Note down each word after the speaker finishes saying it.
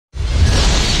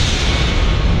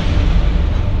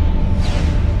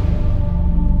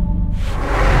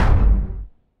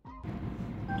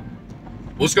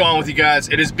What's going on with you guys?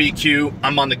 It is BQ.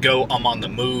 I'm on the go. I'm on the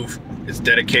move. It's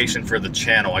dedication for the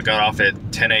channel. I got off at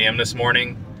 10 a.m. this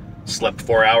morning, slept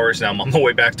 4 hours. Now I'm on my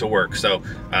way back to work. So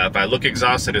if I look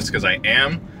exhausted, it's because I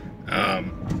am.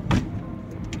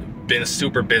 Been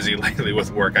super busy lately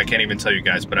with work. I can't even tell you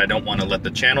guys, but I don't want to let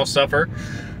the channel suffer.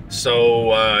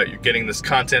 So you're getting this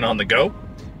content on the go.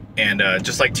 And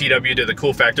just like TW did the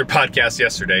Cool Factor podcast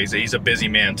yesterday, he's a busy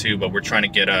man too, but we're trying to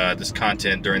get this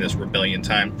content during this rebellion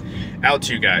time out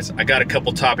to you guys. I got a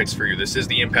couple topics for you. This is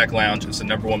the Impact Lounge. It's the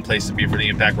 #1 place to be for the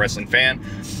Impact Wrestling fan.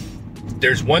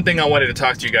 There's one thing I wanted to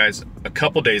talk to you guys a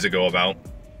couple days ago about,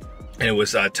 and it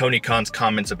was Tony Khan's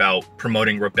comments about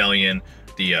promoting rebellion,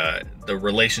 the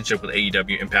relationship with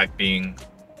AEW Impact being,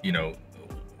 you know,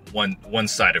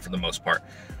 one-sided for the most part.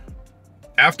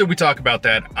 After we talk about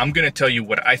that, I'm going to tell you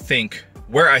what I think,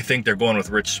 where I think they're going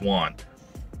with Rich Swann.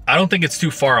 I don't think it's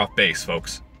too far off base,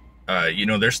 folks. You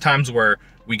know, there's times where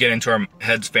we get into our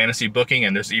heads fantasy booking,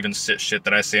 and there's even shit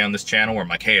that I say on this channel where I'm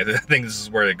like, hey, I think this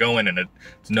is where they're going, and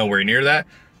it's nowhere near that.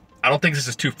 I don't think this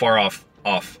is too far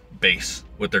off base,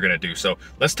 what they're going to do. So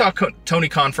let's talk Tony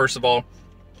Khan first of all.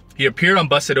 He appeared on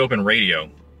Busted Open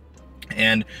Radio,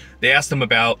 and they asked him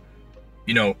about,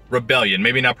 you know, rebellion,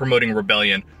 maybe not promoting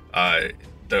rebellion,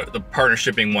 the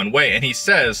partnership being one way, and he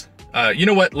says, you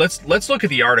know what, let's look at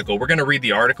the article. We're going to read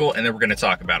the article, and then we're going to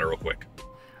talk about it real quick.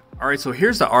 All right, so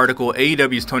here's the article.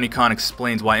 AEW's Tony Khan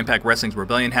explains why Impact Wrestling's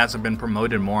Rebellion hasn't been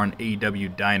promoted more on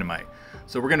AEW Dynamite.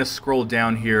 So we're going to scroll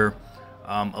down here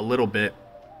a little bit,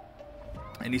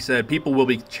 and he said people will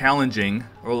be challenging,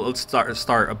 or let's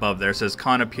start above there. It says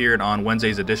Khan appeared on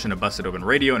Wednesday's edition of Busted Open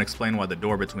Radio and explained why the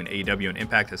door between AEW and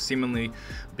Impact has seemingly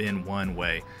been one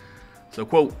way. So,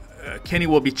 quote, Kenny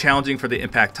will be challenging for the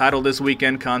Impact title this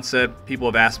weekend, Khan said. People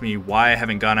have asked me why I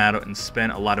haven't gone out and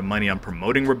spent a lot of money on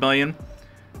promoting Rebellion.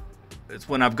 It's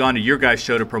when I've gone to your guys'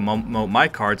 show to promote my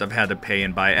cards, I've had to pay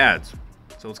and buy ads.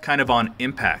 So it's kind of on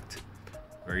Impact.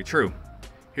 Very true.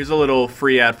 Here's a little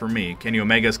free ad for me. Kenny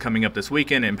Omega is coming up this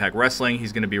weekend, Impact Wrestling.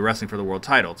 He's going to be wrestling for the world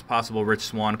title. It's possible Rich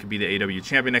Swann could be the AEW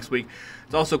champion next week.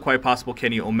 It's also quite possible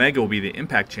Kenny Omega will be the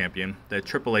Impact champion, the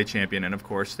AAA champion, and of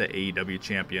course the AEW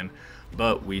champion.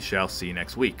 But we shall see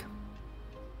next week.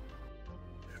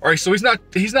 All right, so he's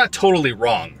not totally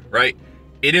wrong, right?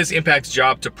 It is Impact's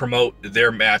job to promote their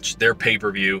match, their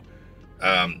pay-per-view.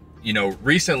 You know,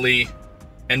 recently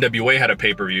NWA had a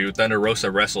pay-per-view. Thunder Rosa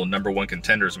wrestled #1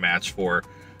 contenders match for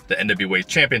the NWA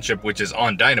Championship, which is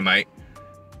on Dynamite,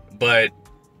 but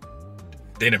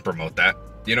they didn't promote that.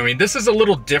 You know what I mean? This is a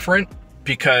little different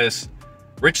because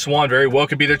Rich Swann very well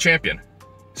could be their champion.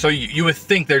 So you would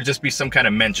think there'd just be some kind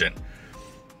of mention.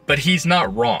 But he's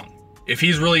not wrong. If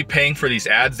he's really paying for these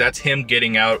ads, that's him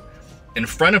getting out in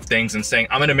front of things and saying,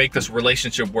 I'm going to make this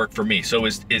relationship work for me. So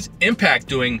is Impact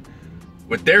doing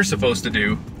what they're supposed to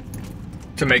do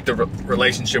to make the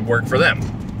relationship work for them?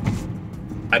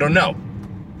 I don't know.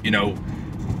 You know,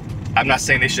 I'm not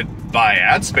saying they should buy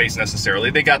ad space necessarily.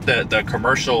 They got the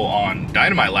commercial on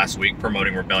Dynamite last week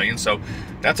promoting Rebellion, so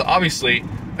that's obviously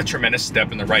a tremendous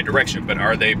step in the right direction. But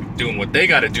are they doing what they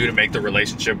got to do to make the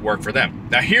relationship work for them?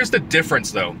 Now, here's the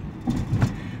difference, though.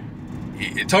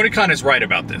 Tony Khan is right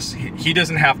about this. He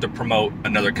doesn't have to promote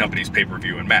another company's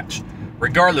pay-per-view and match,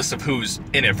 regardless of who's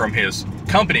in it from his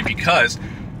company, because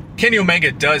Kenny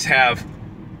Omega does have,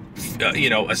 you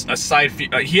know, a side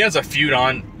feud. He has a feud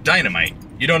on Dynamite.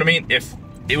 You know what I mean? If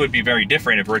it would be very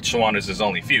different if Rich Swann is his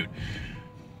only feud.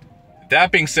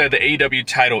 That being said, the AEW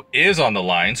title is on the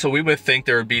line, so we would think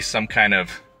there would be some kind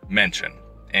of mention,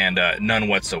 and none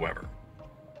whatsoever.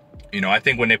 You know, I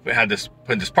think when they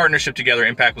put this partnership together,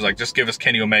 Impact was like, just give us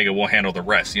Kenny Omega, we'll handle the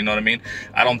rest. You know what I mean?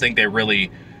 I don't think they really,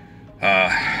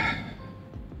 I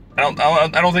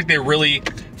don't think they really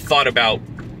thought about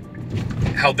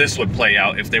how this would play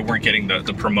out if they weren't getting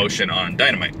the promotion on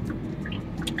Dynamite.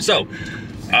 So,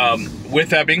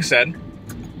 with that being said,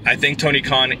 I think Tony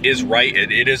Khan is right.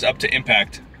 It is up to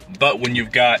Impact. But when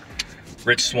you've got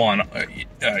Rich Swann,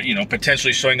 you know,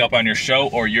 potentially showing up on your show,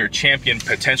 or your champion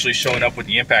potentially showing up with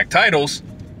the Impact titles,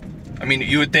 I mean,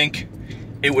 you would think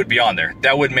it would be on there.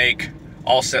 That would make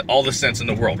all the sense in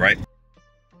the world, right?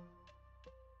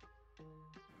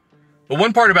 But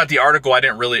one part about the article I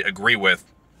didn't really agree with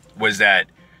was that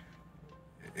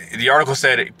the article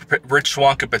said Rich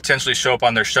Swann could potentially show up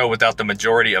on their show without the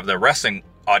majority of the wrestling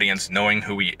audience knowing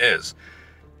who he is.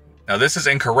 Now, this is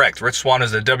incorrect. Rich Swann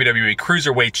is the WWE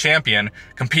Cruiserweight Champion,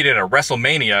 competed at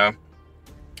WrestleMania,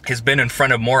 has been in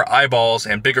front of more eyeballs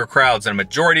and bigger crowds than a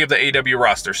majority of the AEW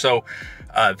roster. So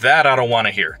that I don't want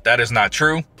to hear. That is not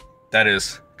true. That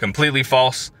is completely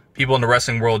false. People in the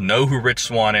wrestling world know who Rich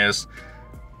Swann is.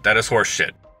 That is horse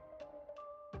shit.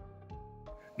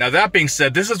 Now, that being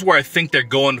said, this is where I think they're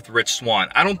going with Rich Swann.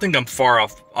 I don't think I'm far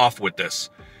off with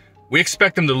this. We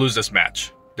expect him to lose this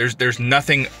match. There's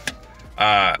nothing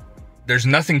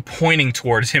pointing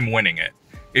towards him winning it.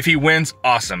 If he wins,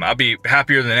 awesome. I'll be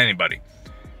happier than anybody.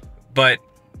 But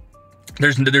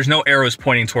there's no arrows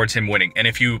pointing towards him winning. And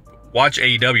if you watch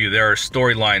AEW, there are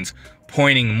storylines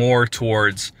pointing more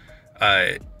towards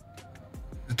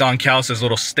Don Callis'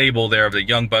 little stable there of the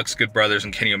Young Bucks, Good Brothers,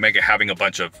 and Kenny Omega having a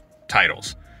bunch of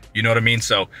titles. You know what I mean?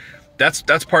 So that's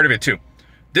part of it too.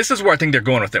 This is where I think they're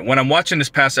going with it. When I'm watching this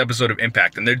past episode of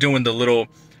Impact and they're doing the little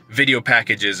video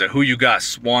packages of who you got,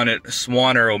 Swann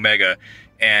or Omega,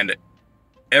 and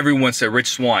everyone said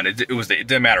Rich Swann. It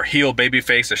didn't matter, heel,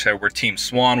 babyface. They said we're Team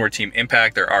Swann, we're Team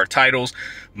Impact. There are titles.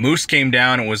 Moose came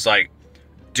down and was like,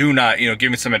 do not,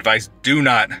 give me some advice. Do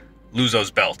not lose those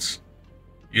belts.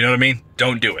 You know what I mean?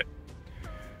 Don't do it.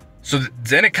 So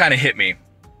then it kind of hit me.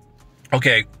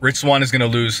 Okay, Rich Swann is going to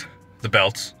lose the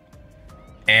belts,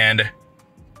 and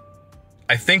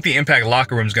I think the Impact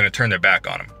locker room is going to turn their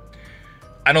back on him.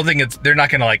 I don't think they're not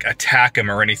going to like attack him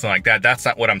or anything like that. That's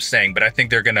not what I'm saying, but I think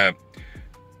the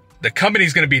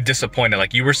company's going to be disappointed.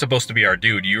 Like, you were supposed to be our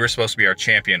dude. You were supposed to be our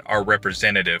champion, our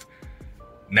representative.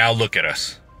 Now look at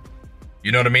us.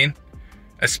 You know what I mean?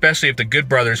 Especially if the Good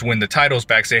Brothers win the titles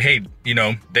back, say, hey,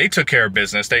 they took care of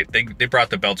business. They brought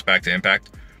the belts back to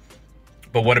Impact.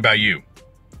 But what about you?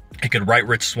 It could write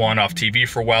Rich Swann off TV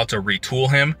for a while to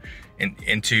retool him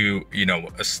into,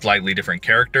 a slightly different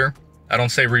character. I don't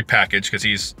say repackage because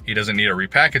he doesn't need a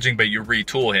repackaging, but you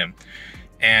retool him.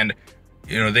 And,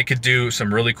 they could do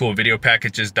some really cool video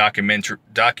packages documenting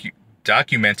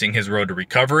his road to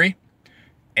recovery.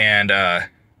 And,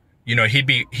 he'd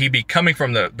be coming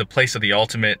from the place of the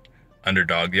ultimate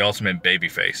underdog, the ultimate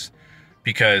babyface.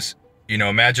 Because,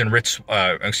 imagine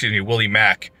Willie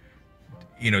Mack,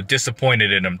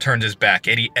 disappointed in him, turned his back,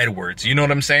 Eddie Edwards, you know what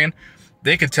I'm saying?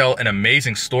 They could tell an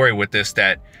amazing story with this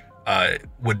that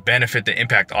would benefit the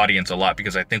Impact audience a lot,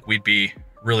 because I think we'd be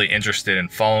really interested in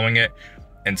following it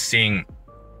and seeing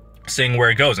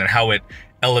where it goes and how it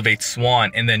elevates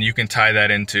Swann. And then you can tie that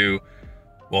into,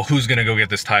 well, who's going to go get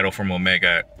this title from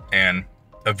Omega? And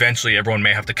eventually everyone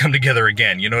may have to come together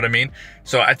again. You know what I mean?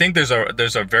 So I think there's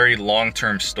a very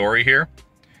long-term story here.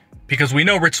 Because we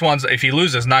know Rich Swann's, if he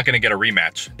loses, not going to get a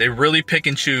rematch. They really pick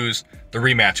and choose the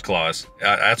rematch clause.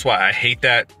 That's why I hate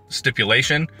that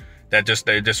stipulation that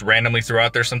they just randomly throw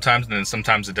out there sometimes, and then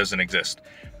sometimes it doesn't exist.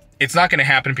 It's not going to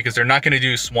happen because they're not going to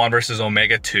do Swann versus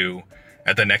Omega 2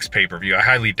 at the next pay-per-view. I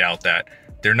highly doubt that.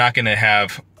 They're not going to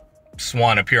have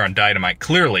Swann appear on Dynamite,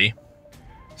 clearly.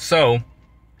 So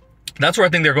that's where I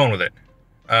think they're going with it.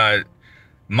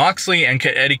 Moxley and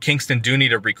Eddie Kingston do need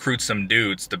to recruit some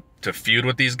dudes to feud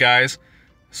with these guys.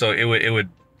 So it would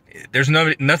there's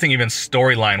nothing even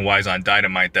storyline wise on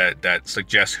Dynamite that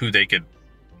suggests who they could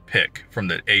pick from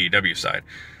the AEW side.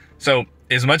 So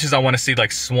as much as I want to see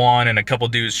like Swann and a couple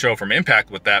dudes show from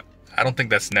Impact with that, I don't think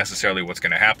that's necessarily what's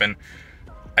going to happen.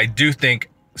 I do think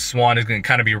Swann is going to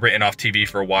kind of be written off TV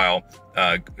for a while.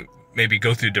 Maybe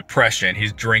go through depression.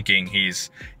 He's drinking.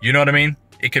 You know what I mean?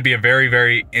 It could be a very,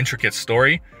 very intricate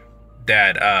story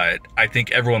that I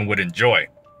think everyone would enjoy.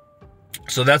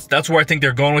 So that's where I think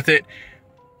they're going with it.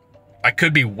 I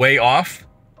could be way off,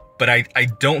 but I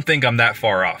don't think I'm that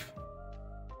far off.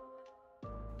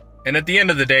 And at the end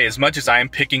of the day, as much as I am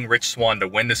picking Rich Swann to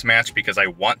win this match because I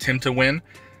want him to win,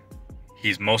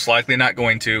 he's most likely not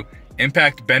going to.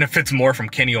 Impact benefits more from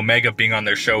Kenny Omega being on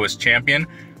their show as champion,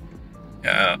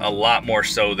 a lot more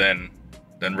so than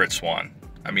Rich Swann.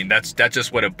 I mean, that's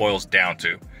just what it boils down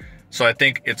to. So I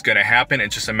think it's going to happen.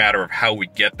 It's just a matter of how we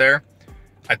get there.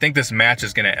 I think this match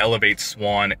is going to elevate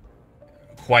Swann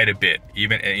quite a bit.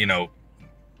 Even,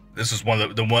 this is one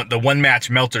of the one match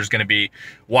Meltzer's going to be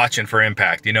watching for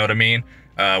Impact. You know what I mean?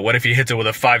 What if he hits it with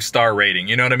a 5-star rating?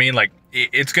 You know what I mean? Like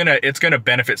it's gonna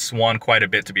benefit Swann quite a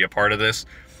bit to be a part of this.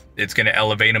 It's gonna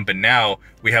elevate him. But now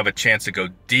we have a chance to go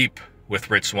deep with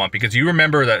Rich Swann, because you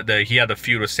remember that he had the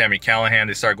feud with Sami Callihan.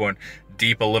 They started going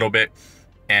deep a little bit,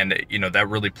 and that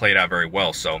really played out very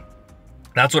well. So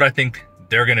that's what I think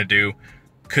they're gonna do.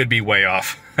 Could be way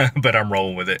off, but I'm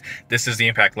rolling with it. This is the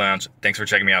Impact Lounge. Thanks for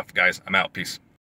checking me out, guys. I'm out. Peace.